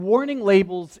Warning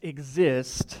labels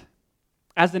exist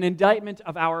as an indictment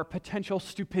of our potential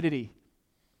stupidity.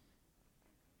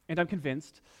 And I'm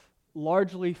convinced,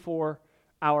 largely for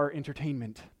our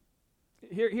entertainment.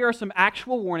 Here are some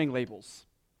actual warning labels.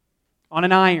 On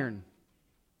an iron.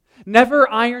 Never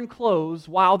iron clothes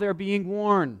while they're being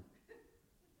worn.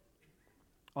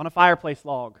 On a fireplace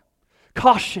log.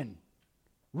 Caution,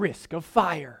 risk of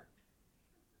fire.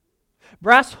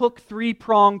 Brass hook,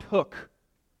 3-pronged hook.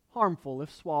 Harmful if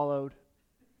swallowed.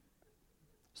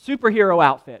 Superhero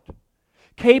outfit.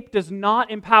 Cape does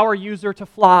not empower user to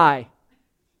fly.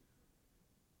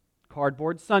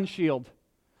 Cardboard sun shield.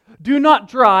 Do not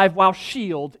drive while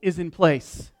shield is in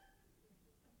place.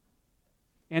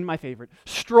 And my favorite,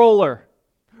 stroller.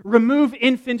 Remove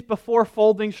infant before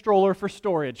folding stroller for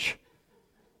storage.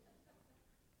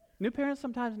 New parents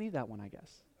sometimes need that one, I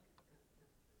guess.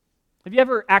 Have you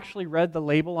ever actually read the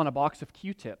label on a box of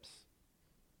Q-tips?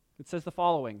 It says the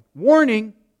following: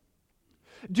 warning,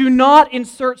 do not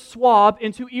insert swab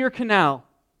into ear canal.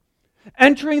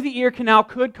 Entering the ear canal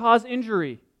could cause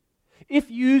injury.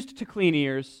 If used to clean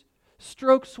ears,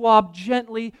 stroke swab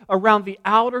gently around the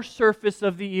outer surface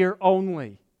of the ear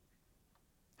only.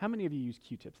 How many of you use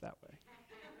Q-tips that way?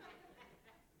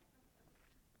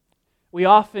 We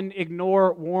often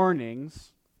ignore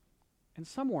warnings, and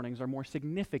some warnings are more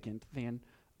significant than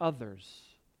others.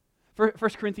 1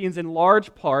 Corinthians, in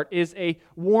large part, is a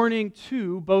warning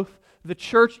to both the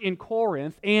church in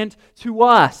Corinth and to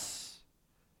us.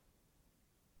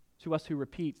 To us who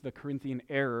repeat the Corinthian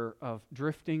error of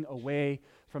drifting away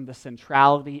from the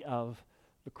centrality of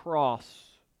the cross.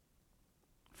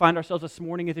 Find ourselves this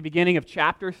morning at the beginning of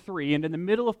chapter 3, and in the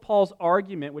middle of Paul's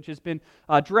argument, which has been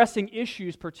addressing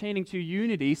issues pertaining to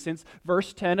unity since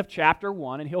verse 10 of chapter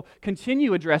 1, and he'll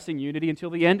continue addressing unity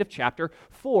until the end of chapter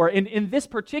 4. And in this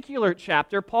particular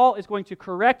chapter, Paul is going to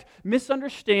correct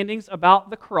misunderstandings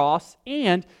about the cross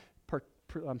and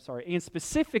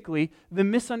specifically the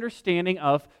misunderstanding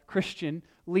of Christian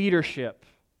leadership.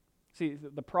 See,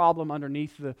 the problem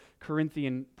underneath the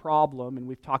Corinthian problem, and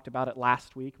we've talked about it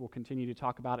last week, we'll continue to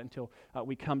talk about it until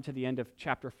we come to the end of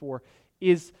chapter 4,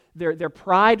 is their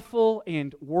prideful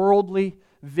and worldly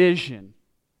vision.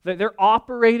 They're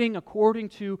operating according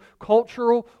to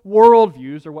cultural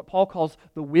worldviews, or what Paul calls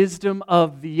the wisdom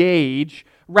of the age,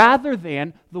 rather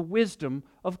than the wisdom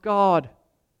of God,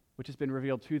 which has been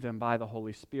revealed to them by the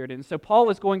Holy Spirit. And so Paul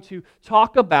is going to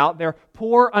talk about their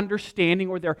poor understanding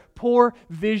or their poor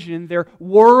vision, their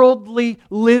worldly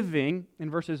living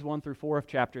in verses 1 through 4 of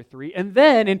chapter 3. And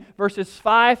then in verses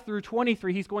 5 through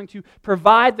 23, he's going to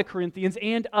provide the Corinthians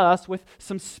and us with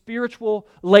some spiritual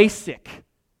LASIK.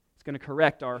 It's going to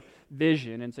correct our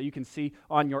vision. And so you can see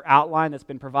on your outline that's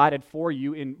been provided for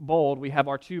you in bold, we have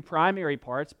our two primary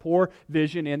parts, poor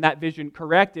vision and that vision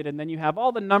corrected. And then you have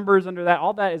all the numbers under that.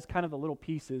 All that is kind of the little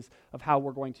pieces of how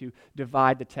we're going to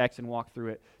divide the text and walk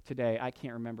through it today. I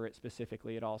can't remember it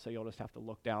specifically at all, so you'll just have to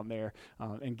look down there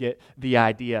and get the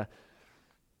idea.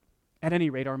 At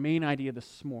any rate, our main idea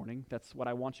this morning, that's what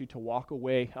I want you to walk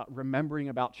away remembering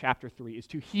about chapter 3, is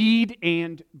to heed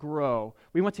and grow.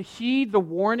 We want to heed the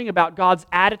warning about God's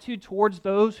attitude towards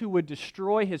those who would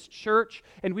destroy His church,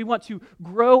 and we want to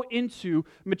grow into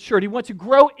maturity. We want to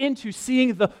grow into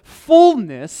seeing the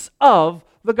fullness of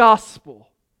the gospel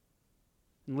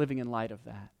and living in light of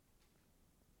that.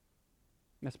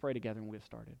 Let's pray together and we'll get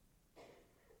started.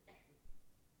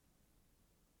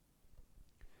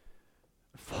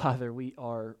 Father, we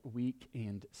are weak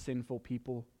and sinful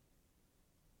people.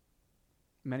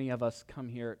 Many of us come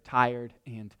here tired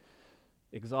and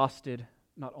exhausted,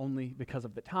 not only because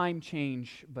of the time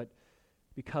change, but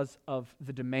because of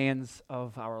the demands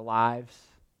of our lives,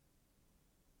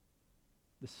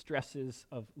 the stresses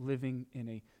of living in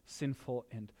a sinful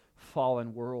and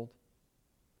fallen world.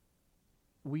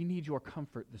 We need your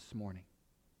comfort this morning.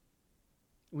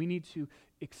 We need to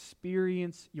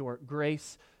experience your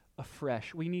grace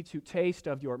afresh. We need to taste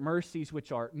of your mercies,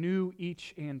 which are new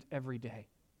each and every day.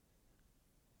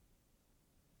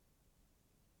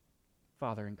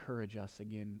 Father, encourage us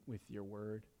again with your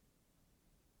word.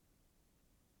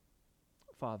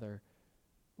 Father,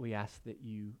 we ask that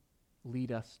you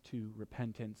lead us to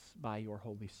repentance by your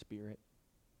Holy Spirit,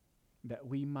 that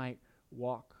we might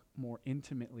walk more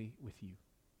intimately with you.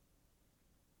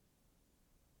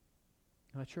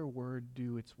 Let your word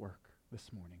do its work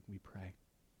this morning, we pray.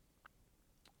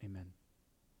 Amen.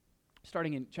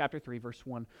 Starting in chapter 3, verse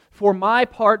 1. For my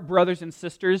part, brothers and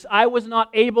sisters, I was not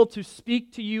able to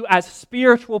speak to you as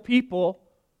spiritual people,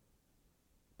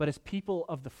 but as people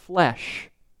of the flesh,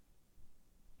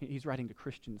 He's writing to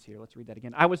Christians here. Let's read that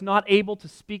again. I was not able to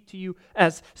speak to you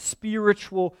as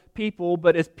spiritual people,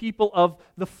 but as people of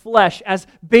the flesh, as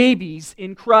babies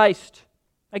in Christ.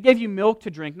 I gave you milk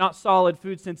to drink, not solid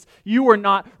food, since you were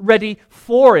not ready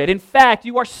for it. In fact,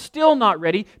 you are still not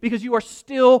ready because you are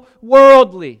still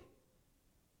worldly.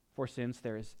 For since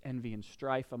there is envy and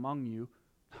strife among you,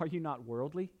 are you not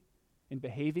worldly in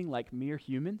behaving like mere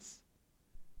humans?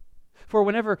 For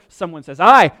whenever someone says,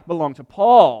 I belong to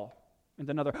Paul, and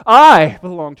another, I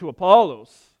belong to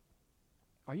Apollos,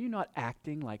 are you not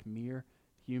acting like mere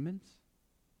humans?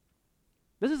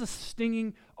 This is a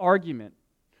stinging argument.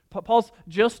 Paul's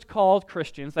just called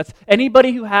Christians, that's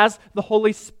anybody who has the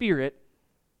Holy Spirit,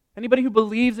 anybody who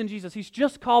believes in Jesus, he's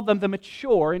just called them the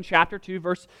mature in chapter 2,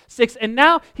 verse 6. And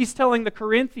now he's telling the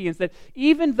Corinthians that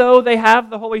even though they have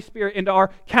the Holy Spirit and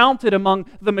are counted among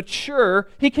the mature,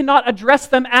 he cannot address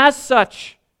them as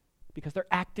such because they're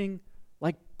acting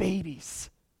like babies.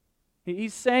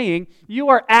 He's saying, you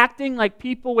are acting like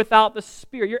people without the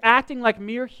Spirit. You're acting like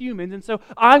mere humans, and so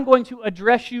I'm going to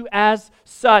address you as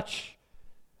such.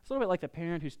 It's a little bit like the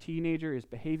parent whose teenager is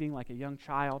behaving like a young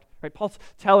child. Right? Paul's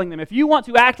telling them, if you want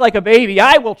to act like a baby,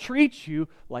 I will treat you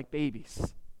like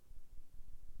babies.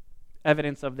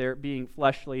 Evidence of their being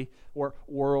fleshly or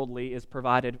worldly is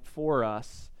provided for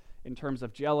us in terms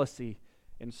of jealousy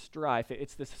and strife.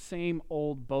 It's this same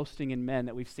old boasting in men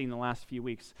that we've seen the last few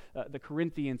weeks. The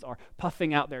Corinthians are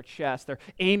puffing out their chest. They're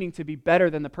aiming to be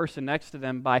better than the person next to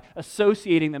them by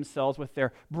associating themselves with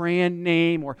their brand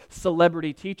name or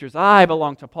celebrity teachers. I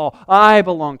belong to Paul. I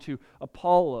belong to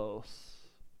Apollos.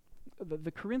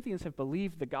 The Corinthians have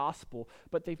believed the gospel,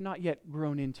 but they've not yet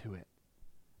grown into it.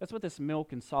 That's what this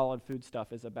milk and solid food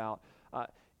stuff is about.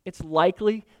 It's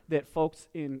likely that folks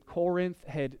in Corinth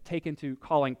had taken to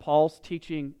calling Paul's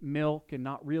teaching milk and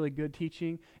not really good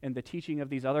teaching, and the teaching of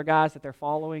these other guys that they're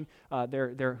following,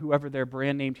 whoever their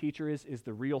brand name teacher is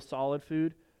the real solid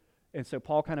food. And so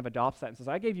Paul kind of adopts that and says,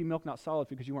 I gave you milk, not solid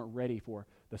food, because you weren't ready for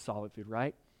the solid food,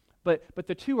 right? But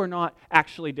the two are not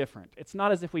actually different. It's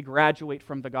not as if we graduate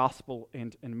from the gospel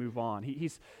and move on.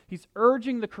 He's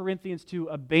urging the Corinthians to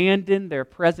abandon their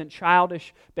present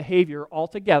childish behavior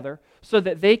altogether so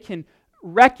that they can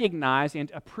recognize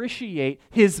and appreciate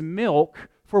his milk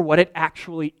for what it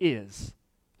actually is,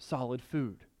 solid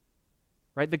food.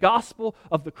 Right? The gospel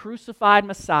of the crucified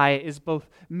Messiah is both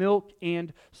milk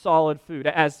and solid food.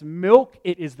 As milk,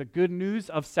 it is the good news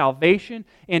of salvation,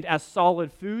 and as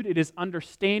solid food, it is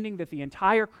understanding that the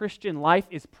entire Christian life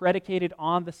is predicated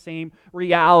on the same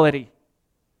reality.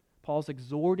 Paul's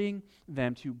exhorting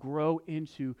them to grow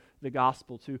into the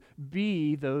gospel, to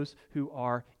be those who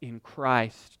are in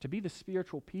Christ, to be the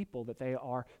spiritual people that they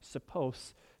are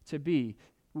supposed to be.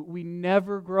 We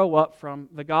never grow up from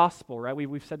the gospel, right?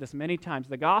 We've said this many times.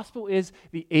 The gospel is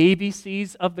the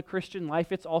ABCs of the Christian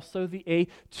life. It's also the A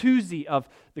to Z of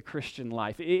the Christian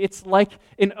life. It's like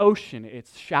an ocean.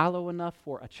 It's shallow enough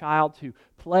for a child to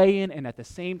play in, and at the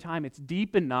same time, it's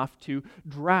deep enough to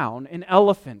drown an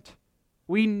elephant.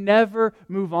 We never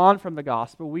move on from the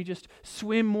gospel. We just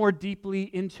swim more deeply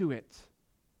into it.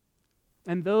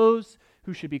 And those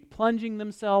who should be plunging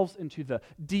themselves into the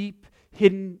deep,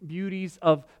 hidden beauties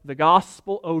of the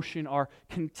gospel ocean are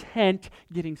content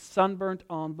getting sunburnt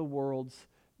on the world's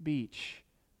beach.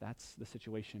 That's the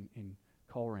situation in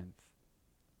Corinth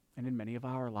and in many of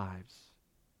our lives.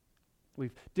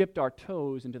 We've dipped our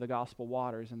toes into the gospel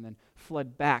waters and then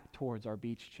fled back towards our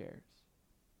beach chairs.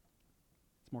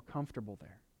 It's more comfortable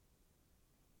there.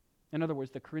 In other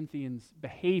words, the Corinthians'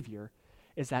 behavior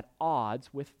is at odds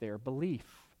with their belief.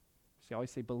 See, I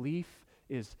always say belief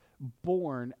is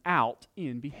born out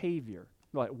in behavior.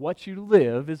 Like what you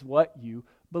live is what you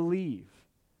believe.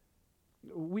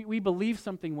 We believe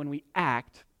something when we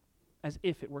act as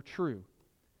if it were true.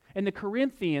 And the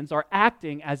Corinthians are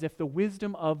acting as if the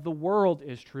wisdom of the world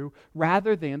is true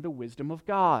rather than the wisdom of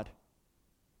God.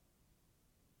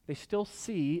 They still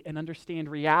see and understand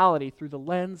reality through the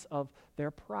lens of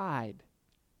their pride.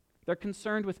 They're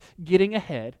concerned with getting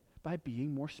ahead by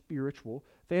being more spiritual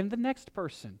than the next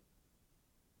person.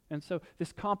 And so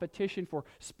this competition for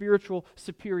spiritual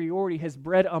superiority has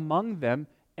bred among them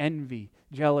envy,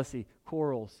 jealousy,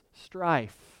 quarrels,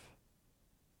 strife.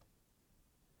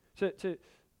 To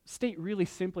state really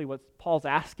simply what Paul's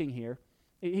asking here,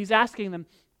 he's asking them,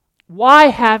 why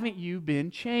haven't you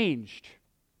been changed?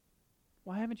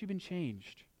 Why haven't you been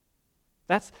changed?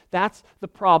 That's the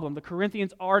problem. The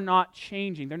Corinthians are not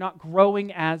changing. They're not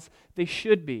growing as they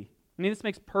should be. I mean, this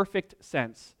makes perfect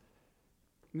sense.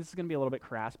 And this is going to be a little bit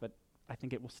crass, but I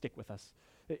think it will stick with us.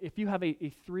 If you have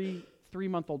a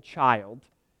three-month-old child,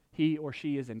 he or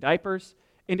she is in diapers,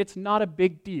 And it's not a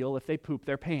big deal if they poop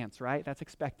their pants, right? That's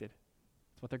expected.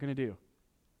 That's what they're going to do.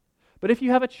 But if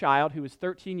you have a child who is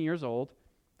 13 years old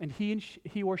and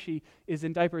he or she is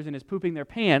in diapers and is pooping their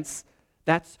pants,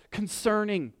 that's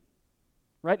concerning,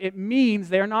 right? It means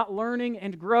they're not learning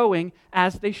and growing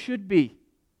as they should be.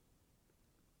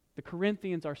 The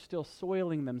Corinthians are still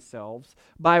soiling themselves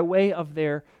by way of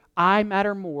their I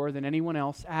matter more than anyone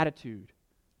else attitude.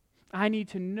 I need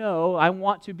to know, I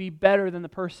want to be better than the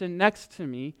person next to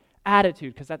me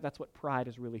attitude, because that's what pride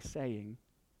is really saying.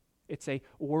 It's a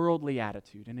worldly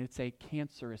attitude, and it's a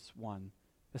cancerous one,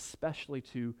 especially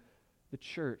to the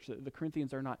church. The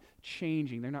Corinthians are not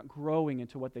changing. They're not growing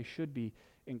into what they should be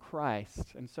in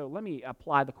Christ. And so let me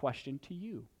apply the question to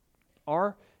you.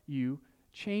 Are you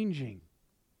changing?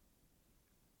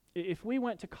 If we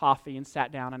went to coffee and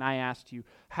sat down and I asked you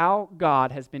how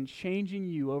God has been changing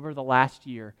you over the last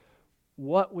year,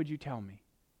 what would you tell me?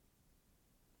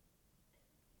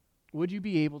 Would you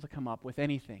be able to come up with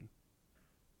anything?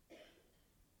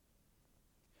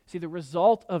 See, the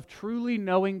result of truly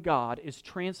knowing God is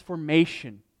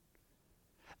transformation.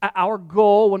 Our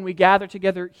goal when we gather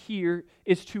together here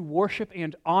is to worship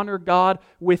and honor God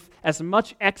with as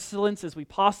much excellence as we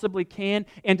possibly can,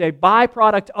 and a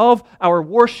byproduct of our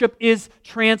worship is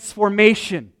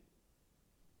transformation.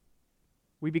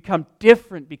 We become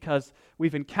different because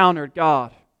we've encountered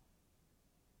God.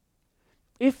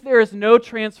 If there is no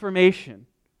transformation,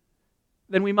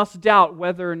 then we must doubt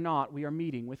whether or not we are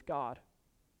meeting with God.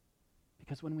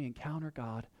 Because when we encounter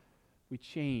God, we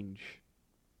change.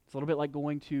 It's a little bit like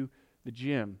going to the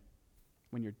gym.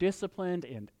 When you're disciplined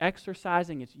and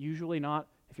exercising, it's usually not,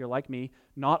 if you're like me,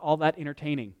 not all that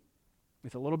entertaining.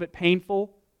 It's a little bit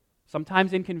painful,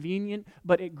 sometimes inconvenient,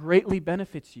 but it greatly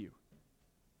benefits you.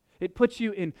 It puts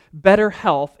you in better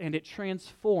health and it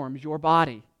transforms your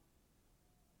body.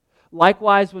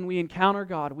 Likewise, when we encounter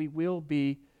God, we will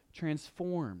be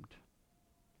transformed.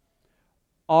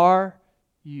 Are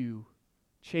you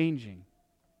changing?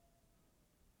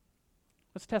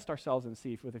 Let's test ourselves and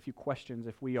see with a few questions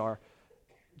if we are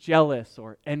jealous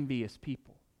or envious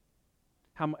people.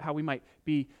 How we might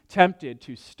be tempted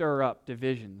to stir up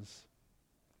divisions.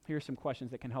 Here are some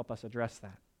questions that can help us address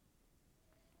that.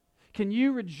 Can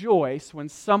you rejoice when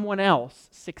someone else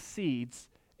succeeds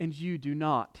and you do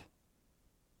not?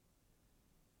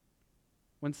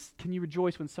 Can you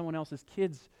rejoice when someone else's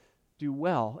kids do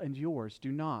well and yours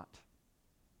do not?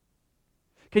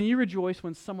 Can you rejoice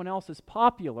when someone else is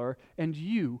popular and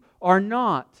you are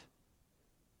not?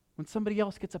 When somebody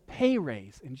else gets a pay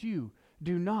raise and you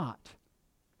do not?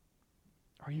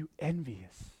 Are you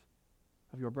envious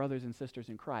of your brothers and sisters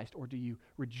in Christ, or do you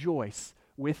rejoice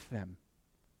with them?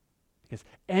 Because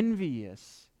envy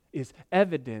is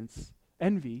evidence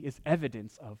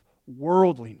of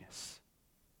worldliness.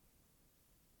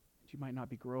 You might not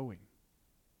be growing.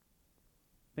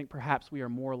 I think perhaps we are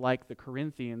more like the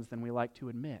Corinthians than we like to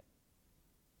admit.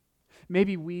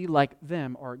 Maybe we, like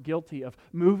them, are guilty of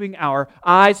moving our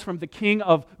eyes from the King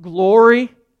of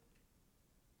glory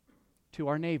to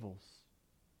our navels.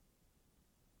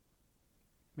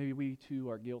 Maybe we too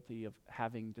are guilty of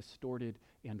having distorted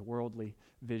and worldly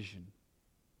vision.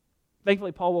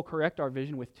 Thankfully, Paul will correct our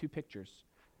vision with two pictures.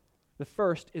 The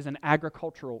first is an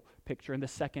agricultural picture, and the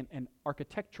second an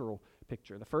architectural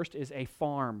picture. The first is a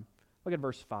farm. Look at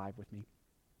verse 5 with me.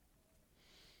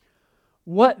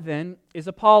 What then is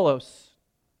Apollos?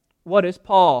 What is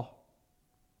Paul?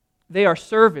 They are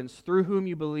servants through whom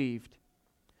you believed,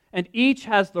 and each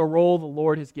has the role the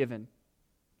Lord has given.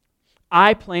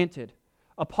 I planted,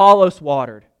 Apollos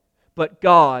watered, but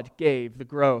God gave the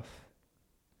growth.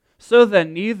 So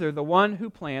then neither the one who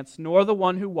plants nor the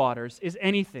one who waters is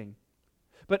anything,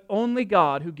 but only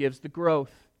God who gives the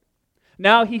growth.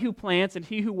 Now he who plants and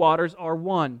he who waters are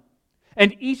one,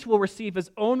 and each will receive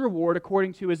his own reward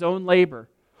according to his own labor.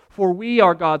 For we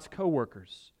are God's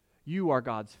co-workers. You are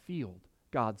God's field,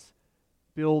 God's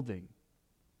building.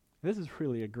 This is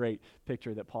really a great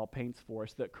picture that Paul paints for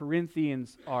us. The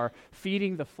Corinthians are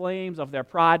feeding the flames of their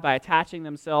pride by attaching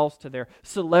themselves to their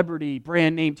celebrity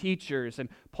brand name teachers. And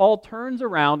Paul turns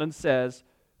around and says,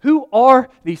 who are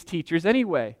these teachers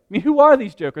anyway? I mean, who are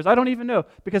these jokers? I don't even know,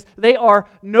 because they are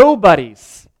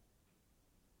nobodies.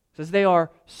 It says they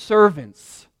are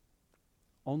servants,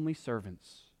 only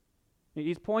servants.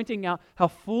 He's pointing out how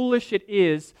foolish it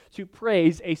is to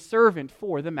praise a servant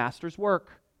for the master's work.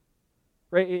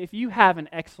 Right? If you have an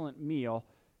excellent meal,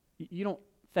 you don't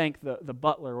thank the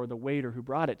butler or the waiter who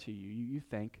brought it to you. You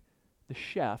thank the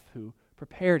chef who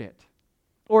prepared it.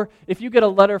 Or if you get a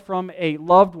letter from a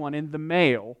loved one in the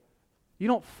mail, you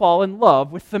don't fall in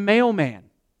love with the mailman.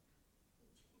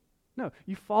 No,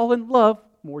 you fall in love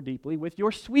more deeply with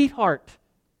your sweetheart.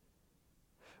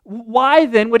 Why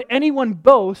then would anyone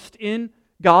boast in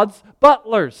God's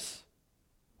butlers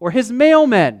or his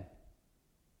mailmen?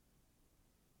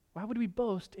 Why would we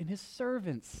boast in his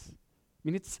servants? I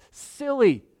mean, it's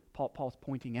silly. Paul's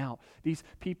pointing out these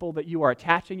people that you are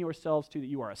attaching yourselves to, that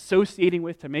you are associating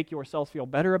with to make yourselves feel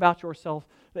better about yourself.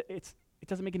 It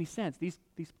doesn't make any sense. These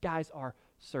guys are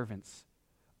servants,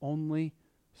 only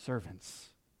servants.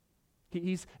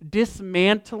 He's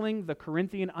dismantling the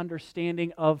Corinthian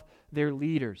understanding of their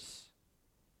leaders.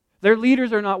 Their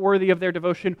leaders are not worthy of their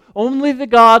devotion. Only the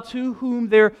God to whom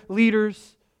their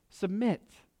leaders submit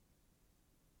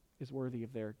is worthy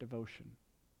of their devotion.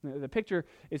 The picture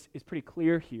is pretty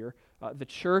clear here. The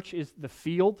church is the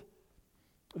field.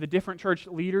 The different church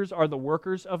leaders are the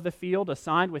workers of the field,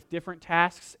 assigned with different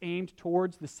tasks aimed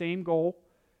towards the same goal.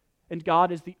 And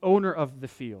God is the owner of the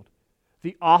field,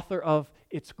 the author of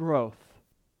its growth.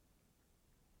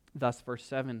 Thus, verse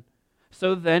 7,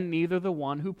 so then neither the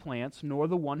one who plants nor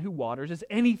the one who waters is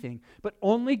anything, but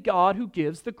only God who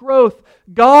gives the growth.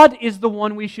 God is the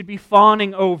one we should be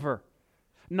fawning over,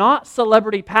 not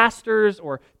celebrity pastors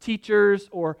or teachers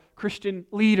or Christian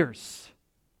leaders.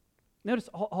 Notice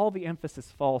all the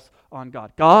emphasis falls on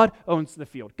God. God owns the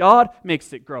field. God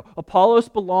makes it grow. Apollos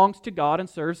belongs to God and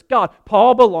serves God.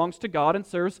 Paul belongs to God and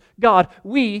serves God.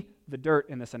 We, the dirt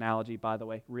in this analogy, by the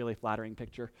way, really flattering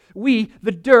picture. We,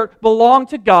 the dirt, belong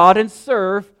to God and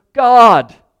serve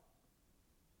God.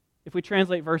 If we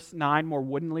translate verse 9 more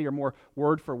woodenly or more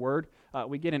word for word,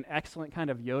 we get an excellent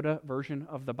kind of Yoda version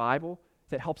of the Bible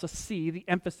that helps us see the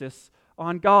emphasis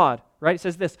on God, right? It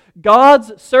says this,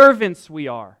 God's servants we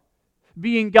are,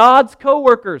 being God's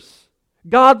co-workers,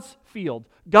 God's field,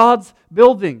 God's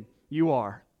building you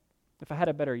are. If I had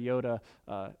a better Yoda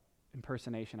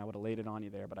impersonation, I would have laid it on you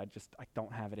there, but I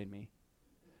don't have it in me.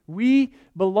 We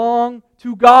belong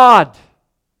to God.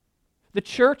 The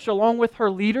church, along with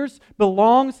her leaders,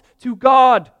 belongs to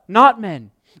God, not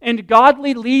men. And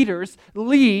godly leaders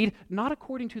lead not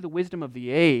according to the wisdom of the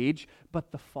age,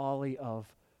 but the folly of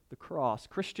the cross.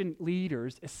 Christian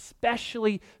leaders,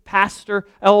 especially pastor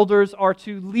elders, are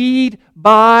to lead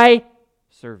by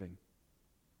serving.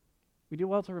 We do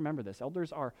well to remember this.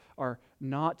 Elders are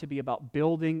not to be about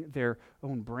building their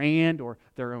own brand or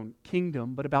their own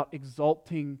kingdom, but about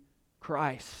exalting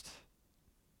Christ.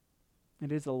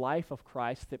 It is the life of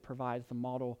Christ that provides the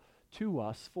model to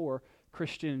us for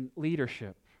Christian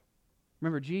leadership.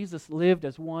 Remember, Jesus lived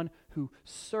as one who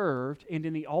served, and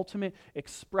in the ultimate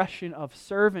expression of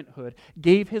servanthood,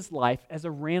 gave his life as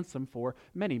a ransom for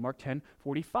many. Mark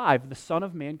 10:45, the Son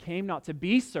of Man came not to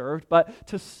be served, but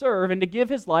to serve and to give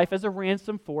his life as a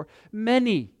ransom for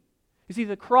many. You see,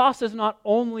 the cross is not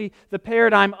only the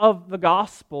paradigm of the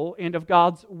gospel and of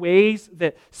God's ways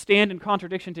that stand in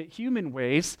contradiction to human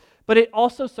ways, but it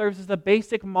also serves as the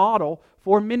basic model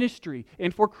for ministry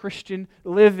and for Christian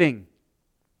living.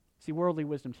 See, worldly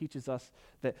wisdom teaches us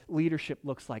that leadership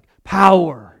looks like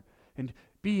power and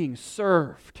being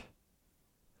served.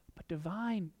 But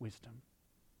divine wisdom,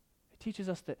 it teaches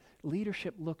us that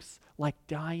leadership looks like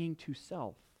dying to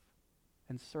self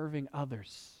and serving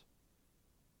others.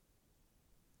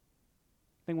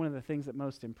 I think one of the things that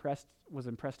most was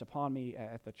impressed upon me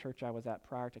at the church I was at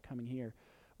prior to coming here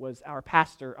was our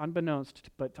pastor, unbeknownst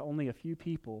but to only a few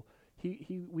people,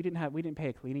 we didn't pay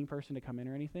a cleaning person to come in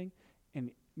or anything,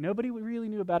 and nobody really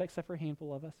knew about it except for a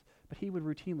handful of us, but he would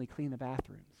routinely clean the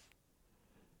bathrooms.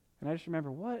 And I just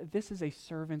remember, this is a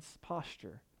servant's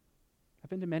posture. I've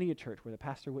been to many a church where the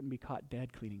pastor wouldn't be caught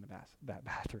dead cleaning that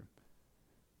bathroom.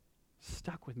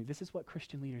 Stuck with me. This is what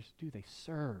Christian leaders do. They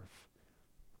serve.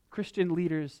 Christian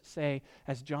leaders say,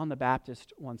 as John the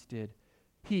Baptist once did,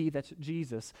 he, that's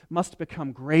Jesus, must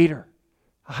become greater.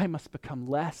 I must become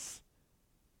less.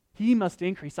 He must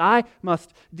increase. I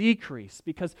must decrease,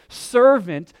 because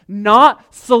servant,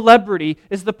 not celebrity,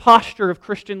 is the posture of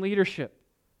Christian leadership.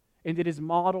 And it is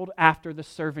modeled after the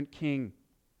servant king.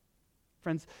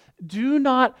 Friends, do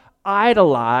not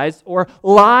idolize or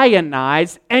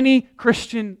lionize any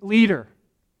Christian leader.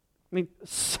 I mean,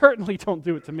 certainly don't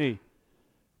do it to me.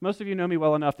 Most of you know me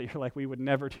well enough that you're like, we would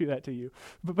never do that to you.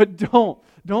 But don't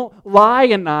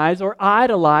lionize or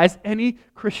idolize any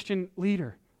Christian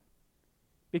leader.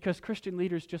 Because Christian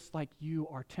leaders, just like you,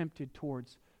 are tempted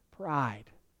towards pride.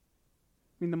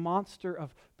 I mean, the monster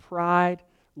of pride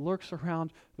lurks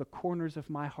around the corners of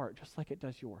my heart, just like it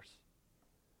does yours.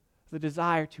 The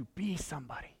desire to be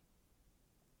somebody,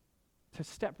 to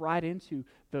step right into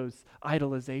those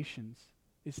idolizations,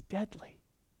 is deadly.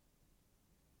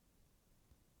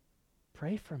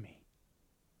 Pray for me.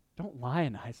 Don't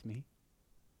lionize me.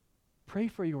 Pray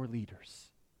for your leaders.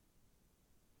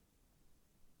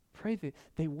 pray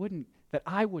that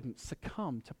I wouldn't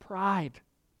succumb to pride.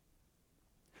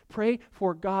 Pray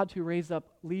for God to raise up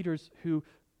leaders who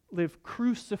live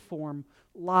cruciform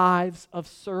lives of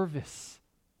service.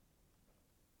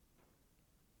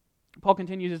 Paul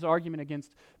continues his argument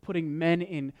against putting men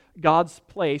in God's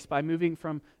place by moving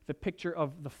from the picture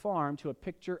of the farm to a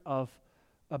picture of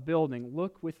a building.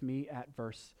 Look with me at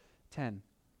verse 10.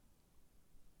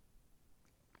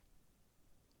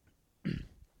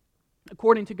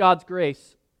 According to God's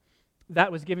grace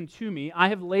that was given to me, I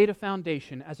have laid a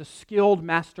foundation as a skilled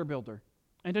master builder,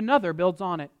 and another builds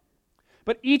on it.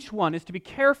 But each one is to be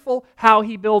careful how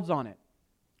he builds on it,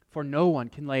 for no one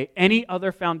can lay any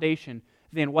other foundation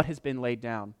than what has been laid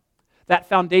down. That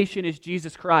foundation is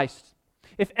Jesus Christ.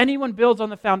 If anyone builds on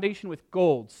the foundation with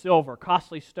gold, silver,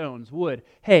 costly stones, wood,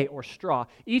 hay, or straw,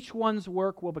 each one's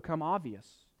work will become obvious,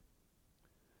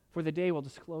 for the day will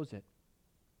disclose it,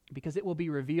 because it will be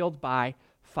revealed by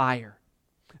fire.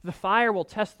 The fire will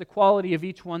test the quality of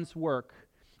each one's work.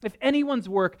 If anyone's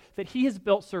work that he has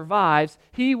built survives,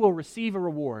 he will receive a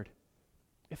reward.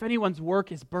 If anyone's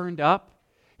work is burned up,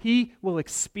 he will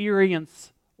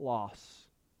experience loss.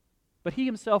 But he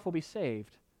himself will be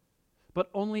saved, but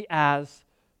only as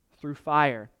through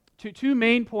fire. Two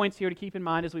main points here to keep in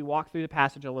mind as we walk through the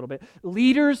passage a little bit.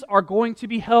 Leaders are going to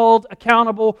be held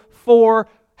accountable for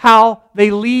how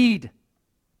they lead.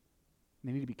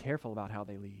 They need to be careful about how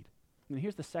they lead. And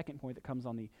here's the second point that comes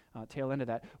on the tail end of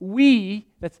that. We,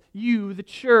 that's you, the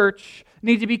church,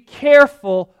 need to be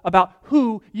careful about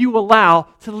who you allow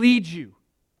to lead you.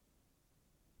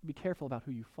 Be careful about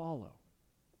who you follow.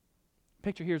 The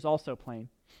picture here is also plain.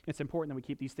 It's important that we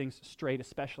keep these things straight,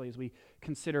 especially as we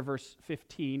consider verse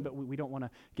 15, but we don't want to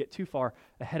get too far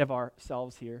ahead of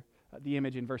ourselves here. The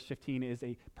image in verse 15 is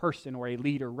a person or a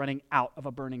leader running out of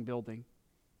a burning building.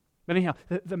 But anyhow,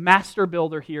 the master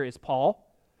builder here is Paul.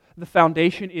 The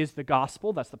foundation is the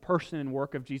gospel. That's the person and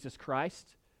work of Jesus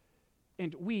Christ.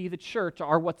 And we, the church,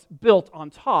 are what's built on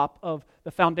top of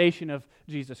the foundation of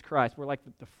Jesus Christ. We're like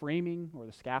the framing or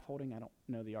the scaffolding. I don't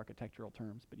know the architectural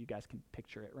terms, but you guys can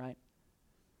picture it, right?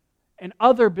 And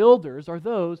other builders are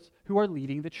those who are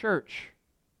leading the church.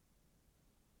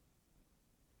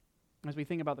 As we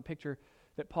think about the picture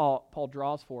that Paul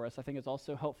draws for us, I think it's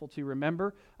also helpful to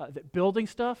remember that building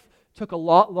stuff took a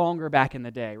lot longer back in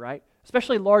the day, right?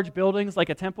 Especially large buildings like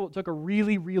a temple, it took a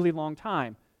really, really long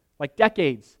time, like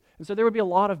decades. And so there would be a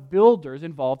lot of builders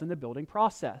involved in the building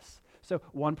process. So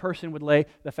one person would lay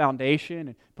the foundation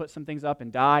and put some things up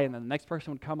and die, and then the next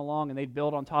person would come along and they'd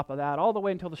build on top of that all the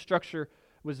way until the structure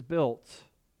was built.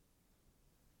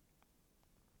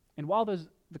 And while the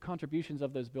contributions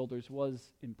of those builders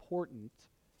was important,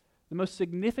 the most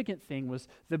significant thing was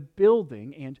the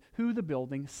building and who the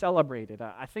building celebrated.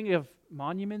 I think of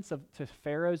monuments to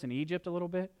pharaohs in Egypt a little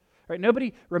bit. Right?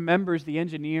 Nobody remembers the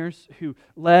engineers who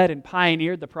led and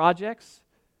pioneered the projects,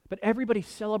 but everybody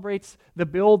celebrates the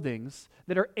buildings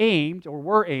that are aimed or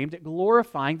were aimed at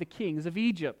glorifying the kings of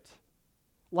Egypt.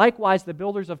 Likewise, the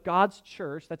builders of God's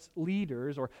church, that's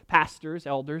leaders or pastors,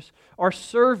 elders, are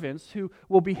servants who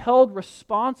will be held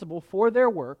responsible for their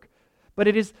work, but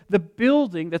it is the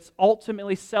building that's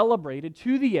ultimately celebrated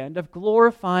to the end of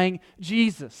glorifying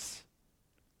Jesus.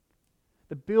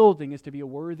 The building is to be a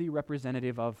worthy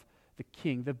representative of the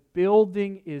King. The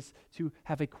building is to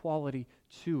have a quality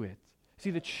to it.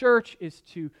 See, the church is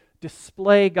to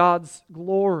display God's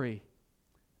glory.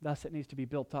 Thus, it needs to be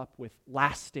built up with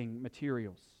lasting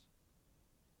materials.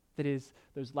 That is,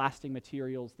 those lasting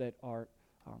materials that are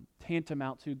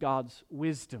tantamount to God's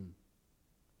wisdom.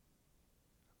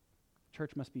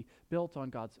 Church must be built on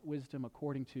God's wisdom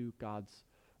according to God's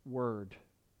word.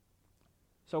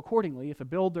 So accordingly, if a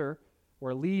builder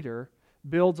or a leader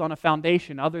builds on a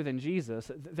foundation other than Jesus,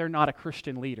 they're not a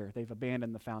Christian leader. They've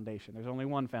abandoned the foundation. There's only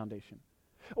one foundation.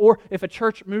 Or if a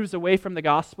church moves away from the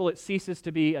gospel, it ceases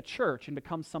to be a church and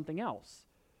becomes something else,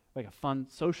 like a fun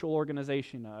social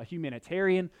organization, a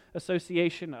humanitarian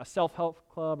association, a self-help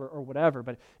club, or whatever.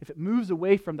 But if it moves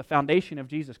away from the foundation of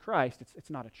Jesus Christ, it's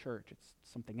not a church. It's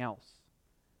something else.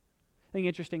 I think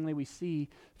interestingly we see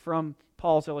from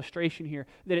Paul's illustration here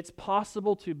that it's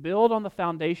possible to build on the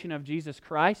foundation of Jesus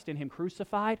Christ and Him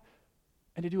crucified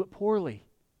and to do it poorly.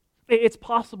 It's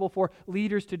possible for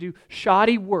leaders to do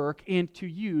shoddy work and to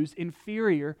use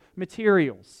inferior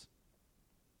materials.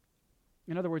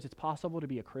 In other words, it's possible to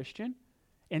be a Christian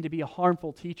and to be a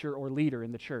harmful teacher or leader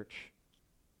in the church.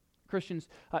 Christians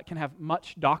can have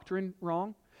much doctrine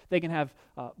wrong. They can have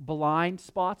blind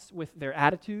spots with their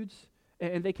attitudes.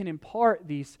 And they can impart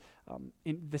this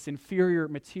inferior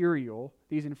material,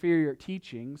 these inferior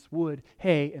teachings, wood,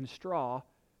 hay, and straw,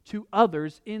 to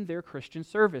others in their Christian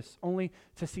service, only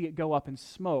to see it go up in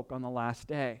smoke on the last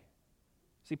day.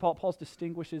 See, Paul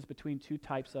distinguishes between two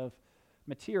types of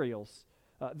materials.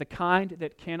 The kind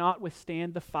that cannot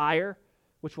withstand the fire,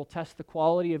 which will test the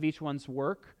quality of each one's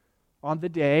work on the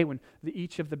day when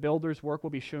each of the builder's work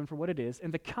will be shown for what it is,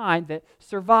 and the kind that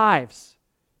survives,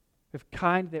 the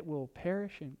kind that will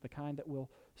perish and the kind that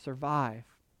will survive.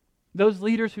 Those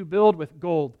leaders who build with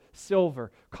gold,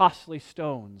 silver, costly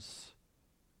stones,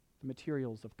 the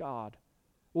materials of God,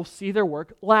 will see their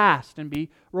work last and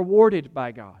be rewarded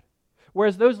by God.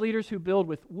 Whereas those leaders who build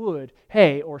with wood,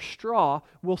 hay, or straw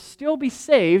will still be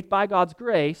saved by God's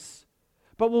grace,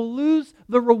 but will lose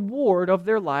the reward of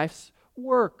their life's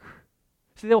work.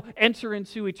 So they'll enter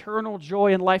into eternal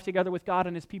joy and life together with God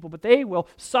and His people, but they will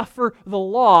suffer the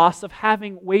loss of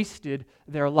having wasted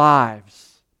their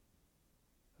lives,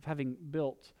 of having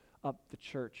built up the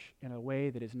church in a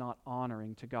way that is not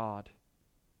honoring to God.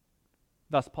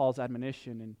 Thus, Paul's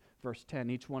admonition in verse 10,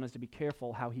 each one is to be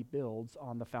careful how he builds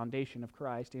on the foundation of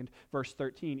Christ. And verse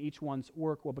 13, each one's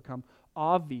work will become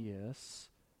obvious,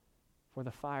 for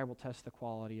the fire will test the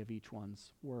quality of each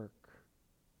one's work.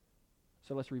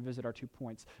 So let's revisit our 2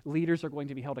 points. Leaders are going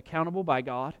to be held accountable by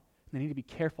God. They need to be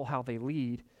careful how they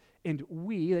lead. And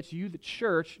we, that's you, the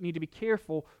church, need to be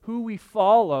careful who we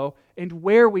follow and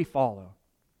where we follow.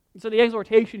 And so the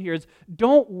exhortation here is,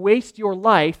 don't waste your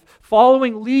life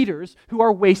following leaders who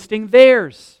are wasting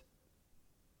theirs.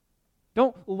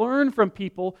 Don't learn from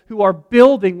people who are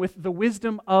building with the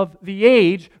wisdom of the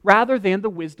age rather than the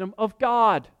wisdom of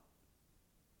God.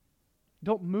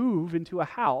 Don't move into a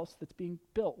house that's being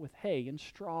built with hay and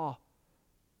straw.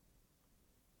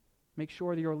 Make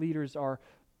sure that your leaders are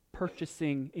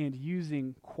purchasing and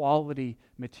using quality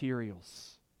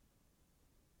materials.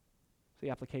 The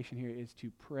application here is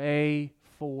to pray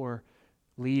for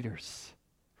leaders.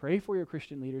 Pray for your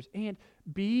Christian leaders and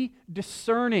be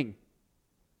discerning.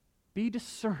 Be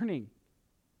discerning.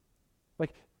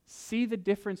 Like, see the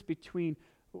difference between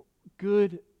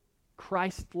good,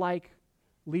 Christ-like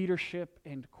leadership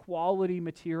and quality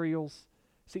materials.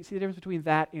 See the difference between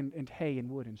that and hay and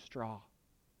wood and straw.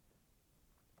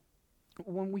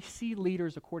 When we see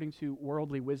leaders according to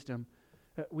worldly wisdom,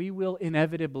 we will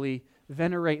inevitably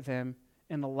venerate them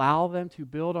and allow them to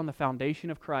build on the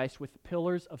foundation of Christ with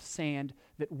pillars of sand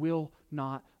that will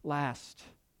not last.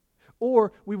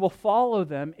 Or we will follow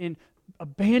them in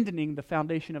abandoning the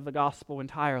foundation of the gospel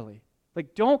entirely.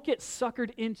 Like, don't get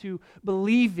suckered into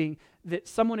believing that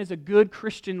someone is a good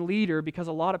Christian leader because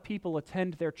a lot of people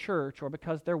attend their church or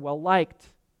because they're well-liked.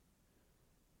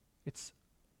 It's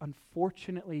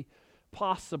unfortunately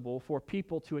possible for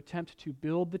people to attempt to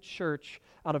build the church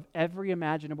out of every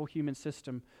imaginable human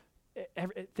system,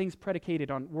 things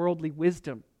predicated on worldly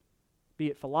wisdom, be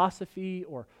it philosophy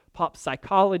or pop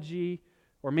psychology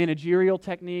or managerial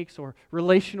techniques or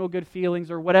relational good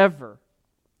feelings or whatever.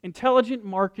 Intelligent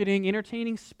marketing,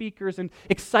 entertaining speakers, and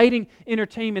exciting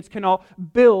entertainments can all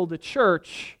build a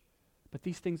church, but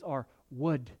these things are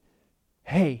wood,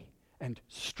 hay, and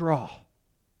straw.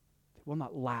 They will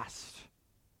not last.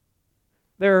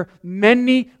 There are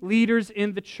many leaders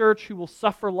in the church who will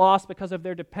suffer loss because of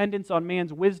their dependence on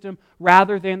man's wisdom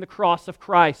rather than the cross of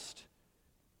Christ.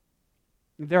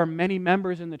 There are many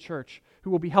members in the church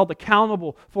who will be held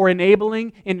accountable for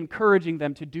enabling and encouraging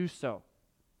them to do so.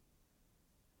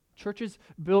 Churches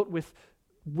built with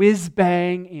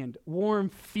whiz-bang and warm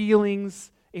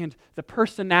feelings and the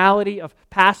personality of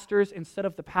pastors instead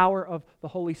of the power of the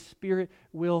Holy Spirit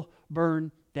will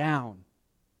burn down.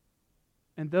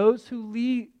 And those who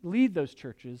lead those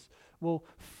churches will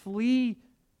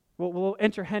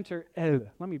enter.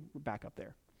 Let me back up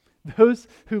there. Those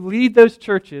who lead those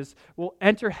churches will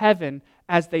enter heaven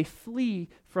as they flee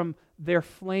from their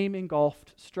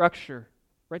flame-engulfed structure.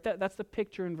 Right? That's the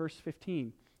picture in verse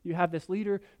 15. You have this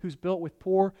leader who's built with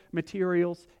poor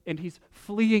materials, and he's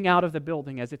fleeing out of the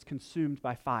building as it's consumed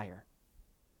by fire.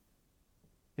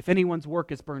 If anyone's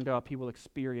work is burned up, he will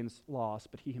experience loss,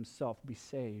 but he himself will be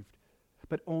saved,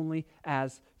 but only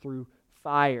as through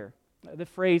fire. The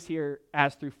phrase here,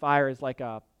 as through fire, is like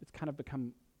it's kind of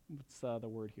become, what's the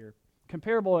word here?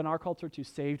 Comparable in our culture to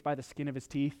saved by the skin of his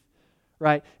teeth,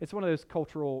 right? It's one of those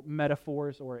cultural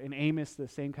metaphors, or in Amos, the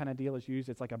same kind of deal is used.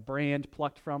 It's like a brand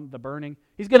plucked from the burning.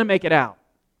 He's going to make it out.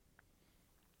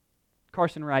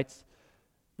 Carson writes,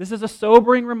 this is a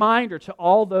sobering reminder to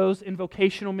all those in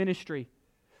vocational ministry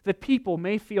that people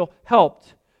may feel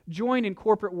helped, join in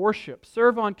corporate worship,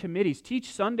 serve on committees,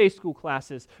 teach Sunday school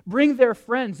classes, bring their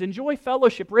friends, enjoy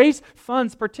fellowship, raise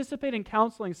funds, participate in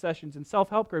counseling sessions and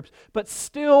self-help groups, but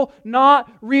still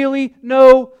not really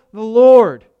know the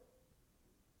Lord.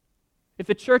 If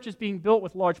the church is being built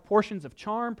with large portions of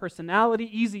charm, personality,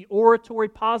 easy oratory,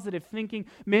 positive thinking,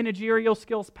 managerial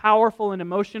skills, powerful and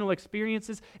emotional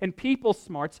experiences, and people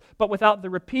smarts, but without the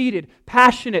repeated,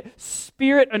 passionate,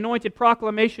 Spirit-anointed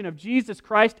proclamation of Jesus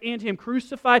Christ and Him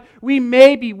crucified, we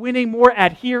may be winning more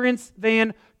adherents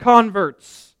than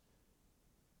converts.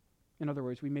 In other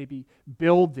words, we may be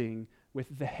building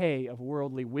with the hay of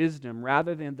worldly wisdom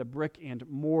rather than the brick and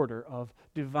mortar of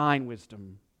divine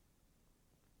wisdom.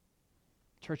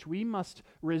 Church, we must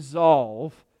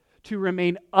resolve to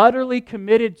remain utterly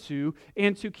committed to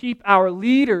and to keep our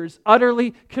leaders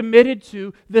utterly committed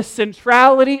to the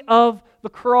centrality of the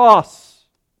cross.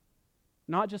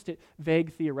 Not just at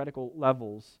vague theoretical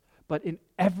levels, but in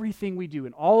everything we do,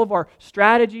 in all of our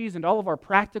strategies and all of our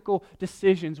practical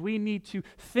decisions, we need to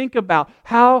think about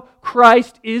how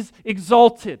Christ is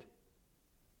exalted.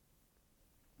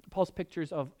 Paul's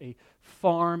pictures of a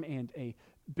farm and a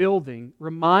building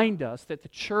remind us that the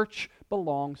church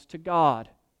belongs to God,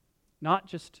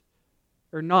 not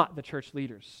the church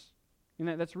leaders. And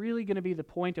that's really going to be the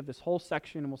point of this whole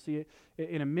section, and we'll see it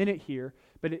in a minute here.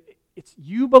 But it's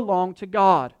you belong to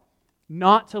God,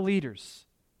 not to leaders.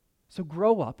 So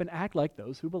grow up and act like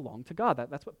those who belong to God.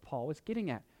 That's what Paul is getting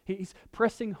at. He's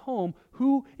pressing home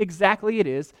who exactly it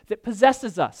is that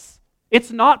possesses us.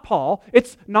 It's not Paul,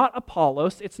 it's not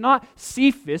Apollos, it's not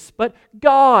Cephas, but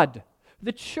God.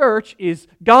 The church is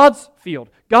God's field,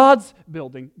 God's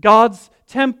building, God's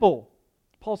temple.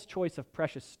 Paul's choice of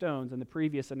precious stones in the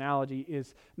previous analogy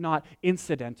is not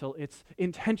incidental, it's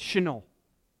intentional.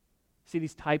 See,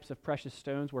 these types of precious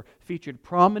stones were featured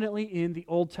prominently in the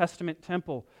Old Testament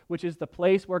temple, which is the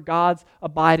place where God's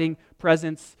abiding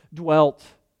presence dwelt.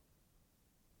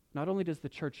 Not only does the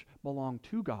church belong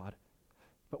to God,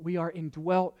 but we are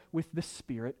indwelt with the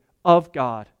Spirit of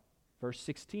God. Verse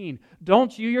 16,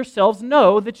 don't you yourselves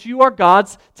know that you are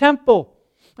God's temple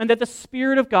and that the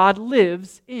Spirit of God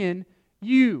lives in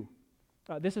you?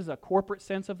 This is a corporate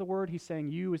sense of the word. He's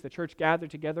saying you as the church gathered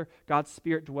together, God's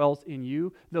Spirit dwells in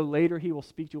you, though later He will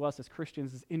speak to us as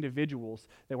Christians, as individuals,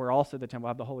 that we're also the temple,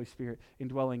 have the Holy Spirit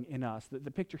indwelling in us. The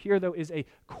picture here, though, is a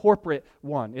corporate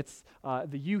one. It's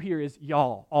the you here is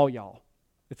y'all, all y'all.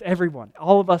 It's everyone,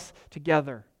 all of us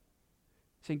together.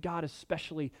 Saying God is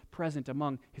specially present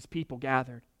among His people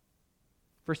gathered.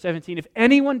 Verse 17, if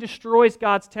anyone destroys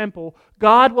God's temple,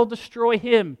 God will destroy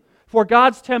him, for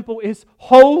God's temple is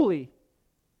holy,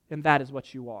 and that is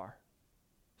what you are.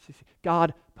 See,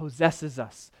 God possesses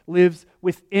us, lives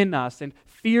within us, and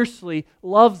fiercely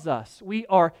loves us. We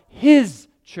are His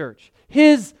church,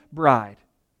 His bride.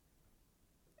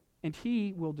 And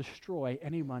He will destroy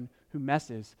anyone who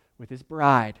messes with His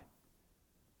bride.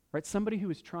 Right? Somebody who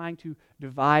is trying to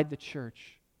divide the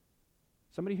church,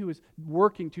 somebody who is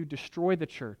working to destroy the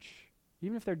church,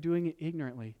 even if they're doing it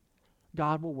ignorantly,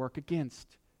 God will work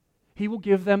against. He will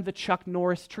give them the Chuck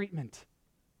Norris treatment.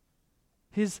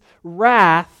 His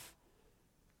wrath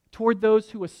toward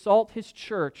those who assault His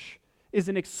church is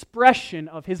an expression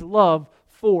of His love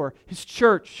for His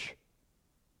church.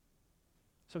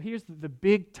 So here's the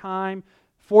big time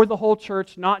for the whole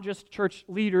church, not just church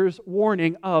leaders,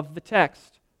 warning of the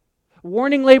text.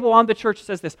 Warning label on the church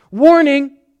says this,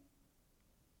 warning,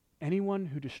 anyone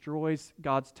who destroys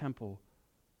God's temple,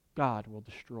 God will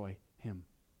destroy him.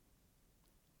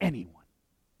 Anyone.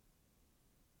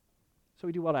 So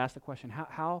we do well to ask the question,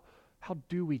 how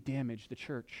do we damage the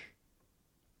church?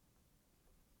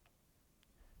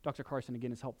 Dr. Carson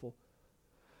again is helpful.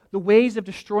 The ways of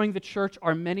destroying the church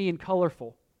are many and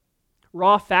colorful.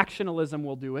 Raw factionalism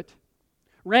will do it.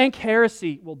 Rank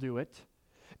heresy will do it.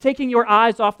 Taking your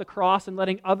eyes off the cross and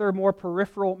letting other more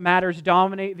peripheral matters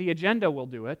dominate the agenda will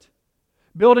do it.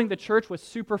 Building the church with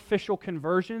superficial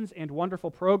conversions and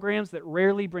wonderful programs that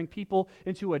rarely bring people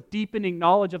into a deepening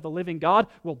knowledge of the living God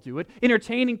will do it.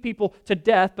 Entertaining people to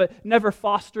death but never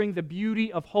fostering the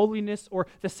beauty of holiness or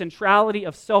the centrality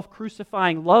of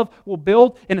self-crucifying love will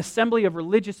build an assembly of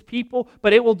religious people,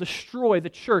 but it will destroy the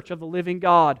church of the living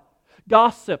God.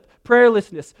 Gossip,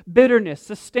 prayerlessness, bitterness,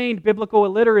 sustained biblical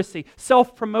illiteracy,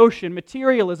 self-promotion,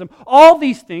 materialism, all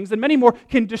these things and many more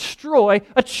can destroy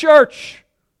a church.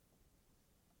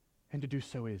 And to do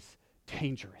so is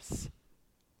dangerous.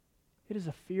 It is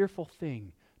a fearful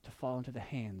thing to fall into the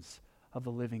hands of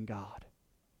the living God.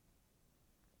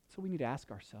 So we need to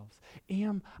ask ourselves,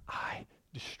 am I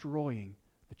destroying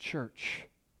the church?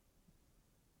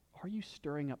 Are you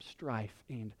stirring up strife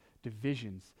and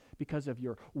divisions because of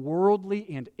your worldly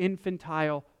and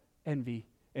infantile envy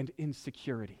and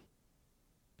insecurity?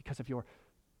 Because of your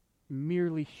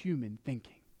merely human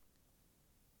thinking?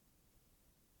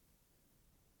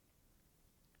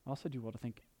 also do well to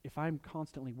think, if I'm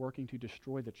constantly working to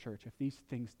destroy the church, if these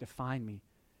things define me,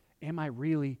 am I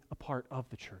really a part of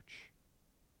the church?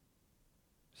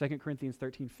 2 Corinthians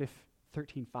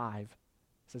 13:5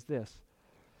 says this,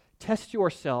 test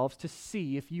yourselves to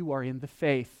see if you are in the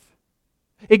faith.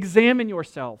 Examine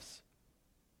yourselves.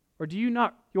 Or do you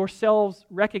not yourselves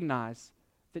recognize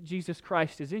that Jesus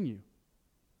Christ is in you?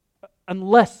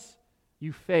 Unless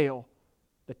you fail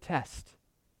the test.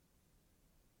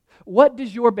 What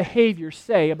does your behavior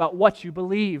say about what you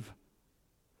believe?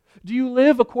 Do you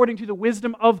live according to the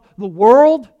wisdom of the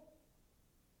world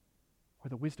or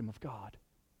the wisdom of God?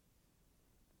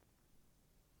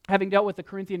 Having dealt with the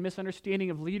Corinthian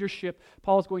misunderstanding of leadership,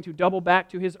 Paul is going to double back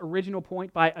to his original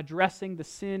point by addressing the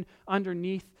sin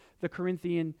underneath the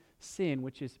Corinthian sin,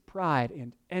 which is pride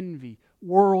and envy,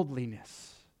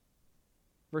 worldliness.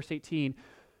 Verse 18,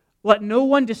 let no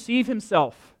one deceive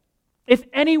himself. If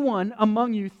anyone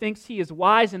among you thinks he is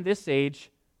wise in this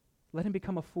age, let him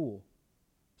become a fool,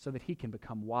 so that he can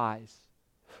become wise.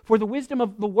 For the wisdom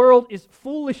of the world is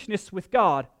foolishness with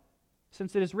God,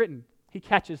 since it is written, he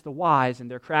catches the wise in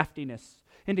their craftiness.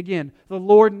 And again, the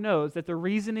Lord knows that the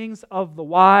reasonings of the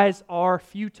wise are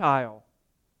futile.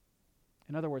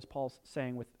 In other words, Paul's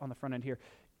saying on the front end here,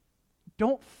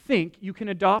 don't think you can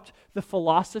adopt the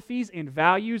philosophies and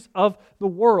values of the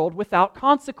world without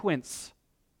consequence.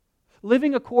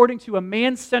 Living according to a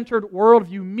man-centered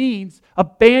worldview means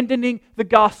abandoning the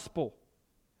gospel.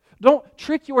 Don't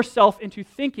trick yourself into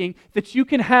thinking that you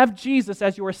can have Jesus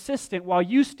as your assistant while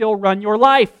you still run your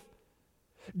life.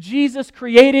 Jesus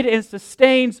created and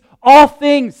sustains all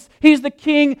things. He's the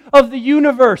king of the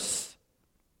universe.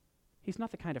 He's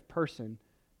not the kind of person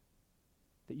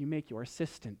that you make your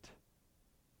assistant.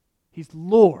 He's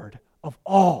Lord of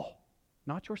all,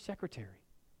 not your secretary.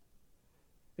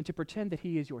 And to pretend that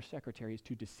he is your secretary is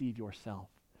to deceive yourself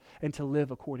and to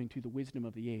live according to the wisdom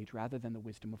of the age rather than the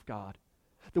wisdom of God.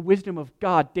 The wisdom of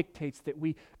God dictates that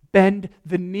we bend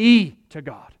the knee to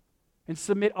God and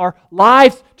submit our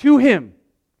lives to him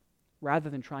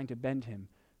rather than trying to bend him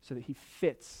so that he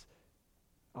fits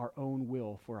our own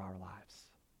will for our lives.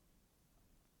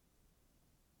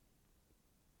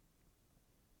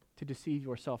 To deceive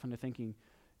yourself into thinking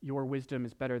your wisdom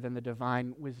is better than the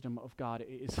divine wisdom of God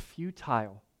is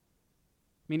futile.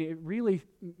 I mean, it really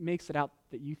makes it out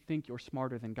that you think you're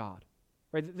smarter than God.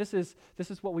 Right? This is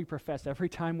what we profess every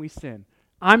time we sin.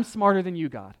 I'm smarter than you,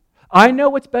 God. I know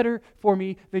what's better for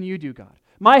me than you do, God.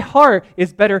 My heart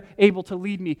is better able to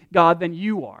lead me, God, than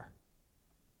you are.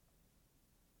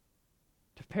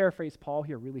 To paraphrase Paul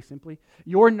here really simply,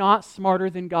 you're not smarter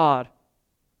than God,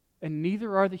 and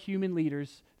neither are the human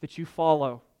leaders that you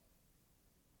follow.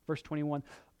 Verse 21,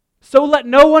 so let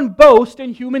no one boast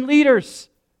in human leaders,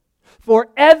 for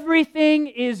everything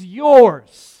is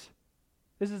yours.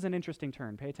 This is an interesting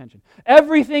turn. Pay attention.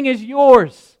 Everything is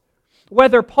yours.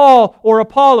 Whether Paul or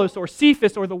Apollos or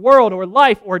Cephas or the world or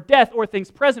life or death or things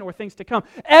present or things to come,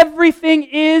 everything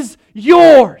is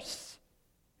yours.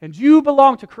 And you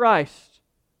belong to Christ,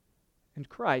 and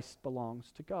Christ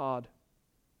belongs to God.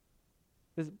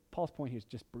 Paul's point here is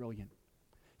just brilliant.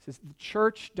 He says the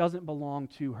church doesn't belong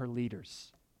to her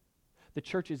leaders. The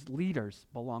church's leaders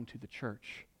belong to the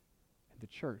church, and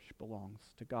the church belongs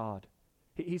to God.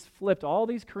 He's flipped all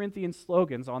these Corinthian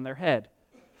slogans on their head.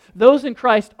 Those in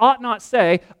Christ ought not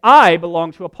say, I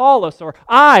belong to Apollos, or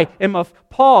I am of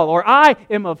Paul, or I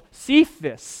am of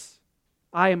Cephas.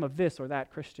 I am of this or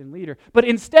that Christian leader. But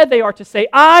instead they are to say,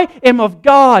 I am of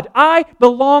God. I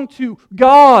belong to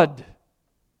God.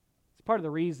 It's part of the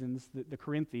reasons that the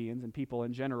Corinthians and people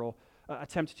in general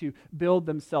attempt to build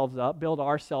themselves up, build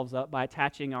ourselves up by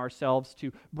attaching ourselves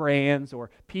to brands or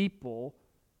people,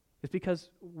 is because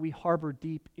we harbor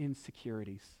deep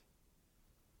insecurities.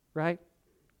 Right?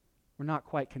 We're not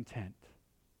quite content.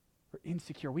 We're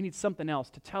insecure. We need something else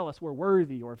to tell us we're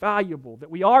worthy or valuable, that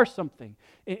we are something.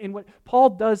 And what Paul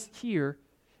does here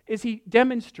is he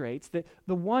demonstrates that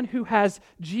the one who has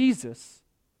Jesus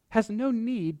has no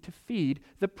need to feed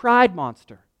the pride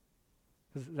monster.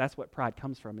 Because that's what pride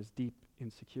comes from, is deep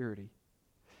insecurity.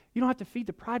 You don't have to feed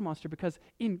the pride monster because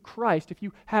in Christ, if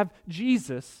you have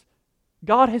Jesus,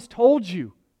 God has told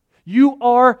you, you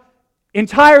are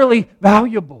entirely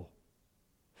valuable,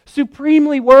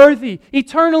 supremely worthy,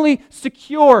 eternally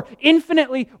secure,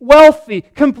 infinitely wealthy,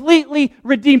 completely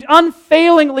redeemed,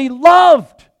 unfailingly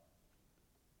loved.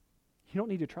 You don't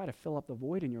need to try to fill up the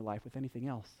void in your life with anything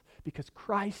else because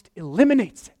Christ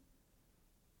eliminates it.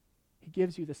 He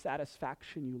gives you the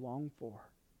satisfaction you long for.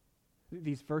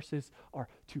 These verses are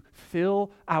to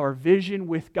fill our vision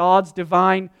with God's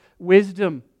divine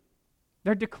wisdom.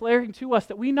 They're declaring to us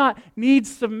that we not need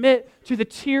submit to the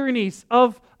tyrannies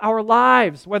of our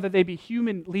lives, whether they be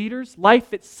human leaders,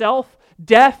 life itself,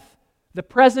 death, the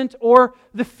present, or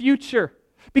the future.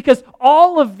 Because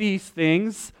all of these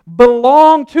things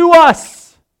belong to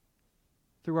us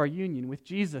through our union with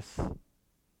Jesus.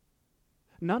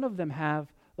 None of them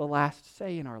have the last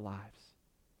say in our lives.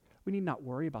 We need not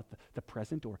worry about the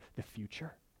present or the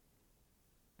future,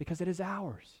 because it is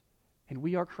ours. And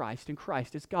we are Christ, and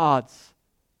Christ is God's.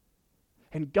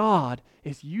 And God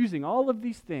is using all of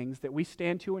these things that we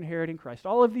stand to inherit in Christ,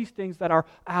 all of these things that are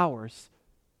ours,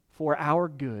 for our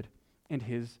good and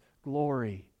His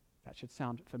glory. That should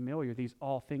sound familiar. These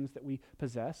all things that we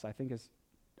possess, I think, is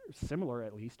similar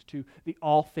at least to the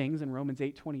all things in Romans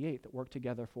 8:28 that work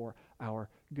together for our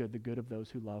good, the good of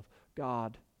those who love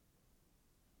God.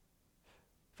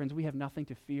 Friends, we have nothing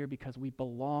to fear because we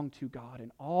belong to God,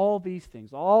 and all these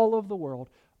things, all of the world,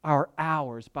 are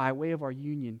ours by way of our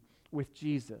union with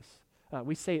Jesus.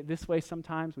 We say it this way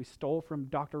sometimes. We stole from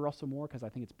Dr. Russell Moore because I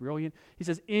think it's brilliant. He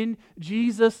says, in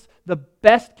Jesus, the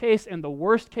best case and the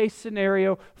worst case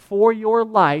scenario for your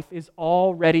life is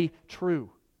already true.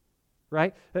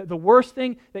 Right? The worst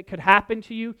thing that could happen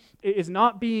to you is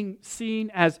not being seen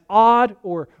as odd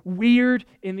or weird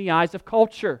in the eyes of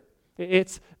culture.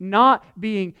 It's not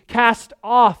being cast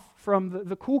off from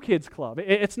the cool kids club.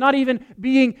 It's not even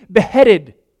being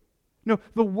beheaded. No,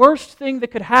 the worst thing that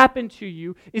could happen to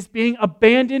you is being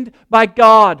abandoned by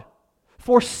God,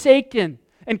 forsaken,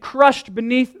 and crushed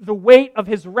beneath the weight of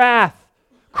His wrath,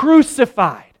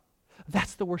 crucified.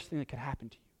 That's the worst thing that could happen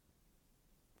to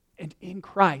you. And in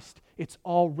Christ, it's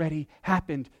already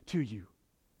happened to you.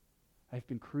 I've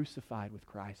been crucified with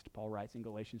Christ, Paul writes in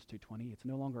Galatians 2:20. It's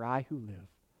no longer I who live,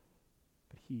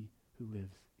 but He who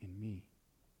lives in me.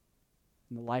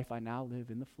 In the life I now live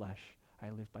in the flesh,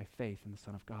 I live by faith in the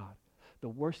Son of God. The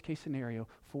worst case scenario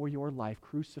for your life,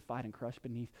 crucified and crushed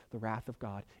beneath the wrath of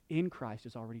God, in Christ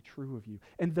is already true of you.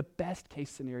 And the best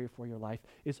case scenario for your life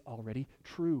is already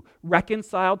true.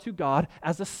 Reconciled to God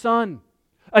as a son,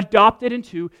 adopted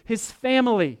into His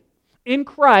family. In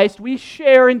Christ, we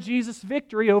share in Jesus'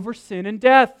 victory over sin and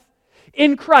death.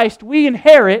 In Christ, we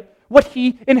inherit what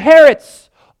He inherits.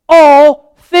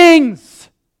 All things.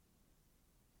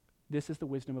 This is the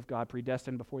wisdom of God,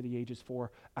 predestined before the ages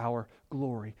for our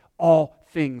glory. All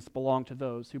things belong to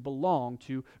those who belong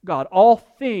to God. All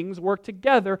things work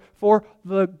together for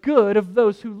the good of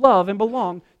those who love and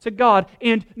belong to God.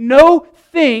 And no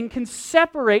thing can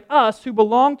separate us who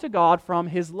belong to God from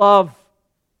His love.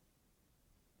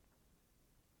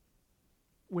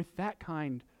 With that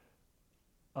kind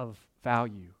of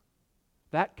value,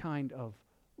 that kind of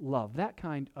love, that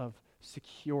kind of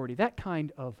security, that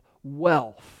kind of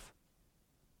wealth,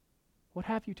 what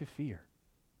have you to fear?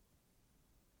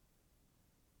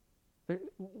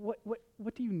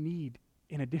 What do you need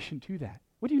in addition to that?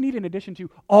 What do you need in addition to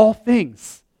all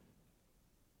things?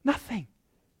 Nothing.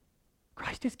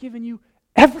 Christ has given you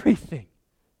everything.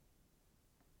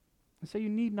 And so you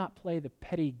need not play the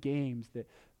petty games that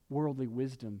worldly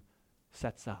wisdom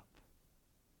sets up.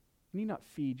 You need not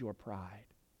feed your pride.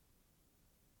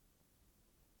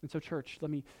 And so, church, let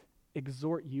me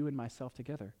exhort you and myself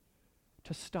together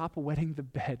to stop wetting the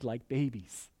bed like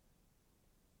babies.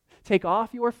 Take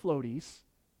off your floaties,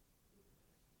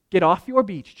 get off your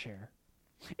beach chair,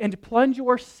 and plunge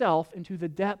yourself into the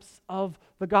depths of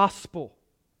the gospel.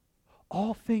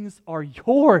 All things are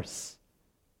yours,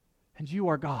 and you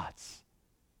are God's.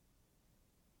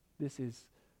 This is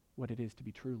what it is to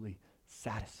be truly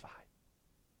satisfied,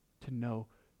 to know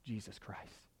Jesus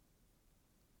Christ.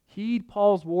 Heed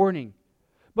Paul's warning.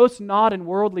 Boast not in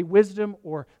worldly wisdom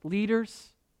or leaders,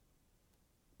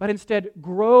 but instead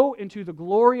grow into the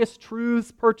glorious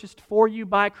truths purchased for you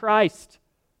by Christ.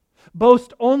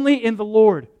 Boast only in the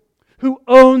Lord, who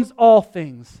owns all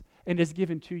things and has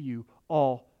given to you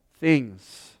all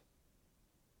things.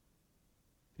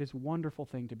 It is a wonderful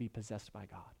thing to be possessed by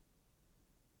God.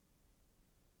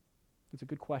 It's a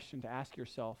good question to ask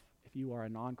yourself if you are a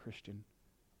non-Christian.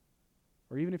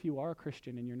 Or even if you are a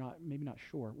Christian and you're maybe not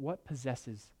sure, what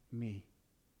possesses me?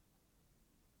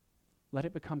 Let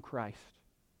it become Christ.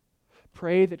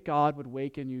 Pray that God would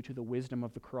waken you to the wisdom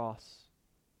of the cross.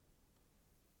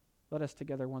 Let us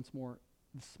together once more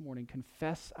this morning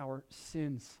confess our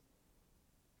sins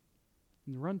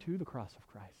and run to the cross of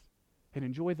Christ and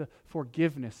enjoy the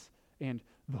forgiveness and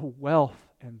the wealth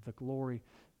and the glory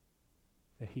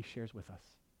that He shares with us.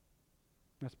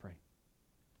 Let's pray.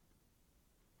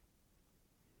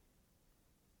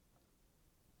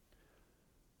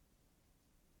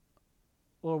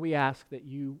 Lord, we ask that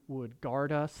you would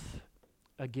guard us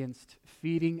against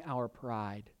feeding our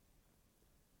pride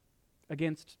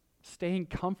against staying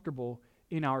comfortable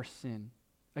in our sin,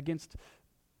 against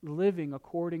living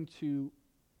according to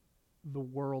the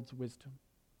world's wisdom.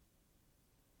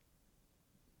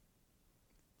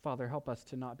 Father, help us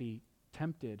to not be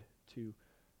tempted to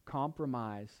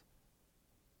compromise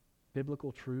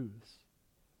biblical truths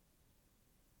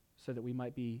so that we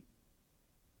might be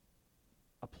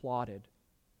applauded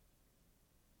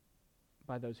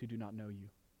by those who do not know you.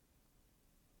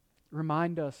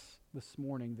 Remind us this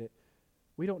morning that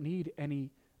we don't need any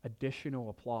additional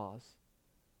applause.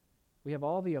 We have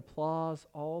all the applause,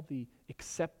 all the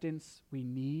acceptance we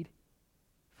need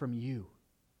from you.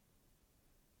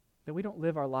 That we don't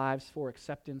live our lives for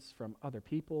acceptance from other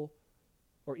people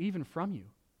or even from you,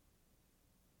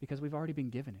 because we've already been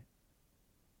given it.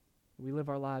 We live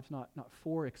our lives not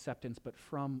for acceptance, but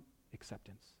from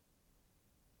acceptance.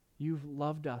 You've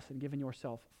loved us and given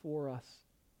yourself for us.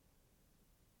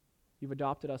 You've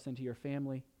adopted us into your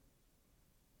family.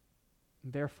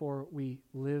 And therefore, we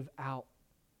live out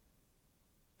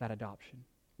that adoption.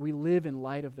 We live in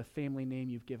light of the family name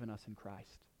you've given us in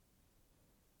Christ.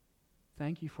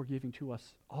 Thank you for giving to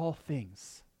us all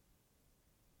things.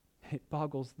 It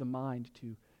boggles the mind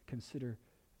to consider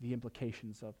the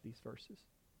implications of these verses.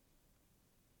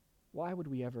 Why would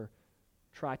we ever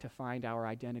try to find our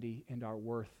identity and our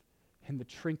worth in the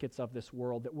trinkets of this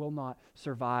world that will not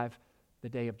survive the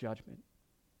day of judgment?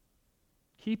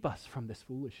 Keep us from this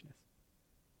foolishness.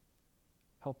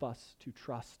 Help us to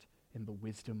trust in the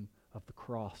wisdom of the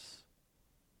cross.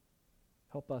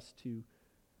 Help us to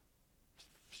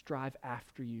strive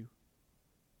after you,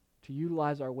 to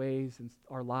utilize our ways and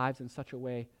our lives in such a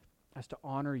way as to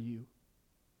honor you.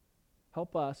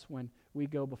 Help us when we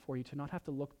go before you to not have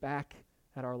to look back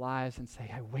at our lives and say,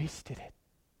 I wasted it.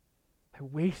 I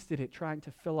wasted it trying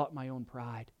to fill up my own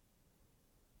pride.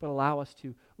 But allow us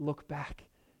to look back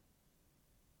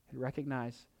and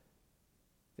recognize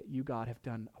that you, God, have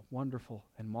done a wonderful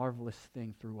and marvelous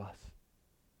thing through us.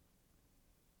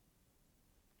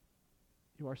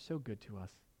 You are so good to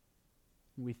us.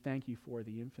 And we thank you for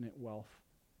the infinite wealth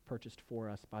purchased for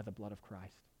us by the blood of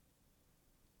Christ.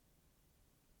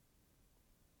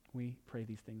 We pray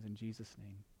these things in Jesus'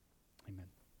 name.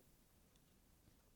 Amen.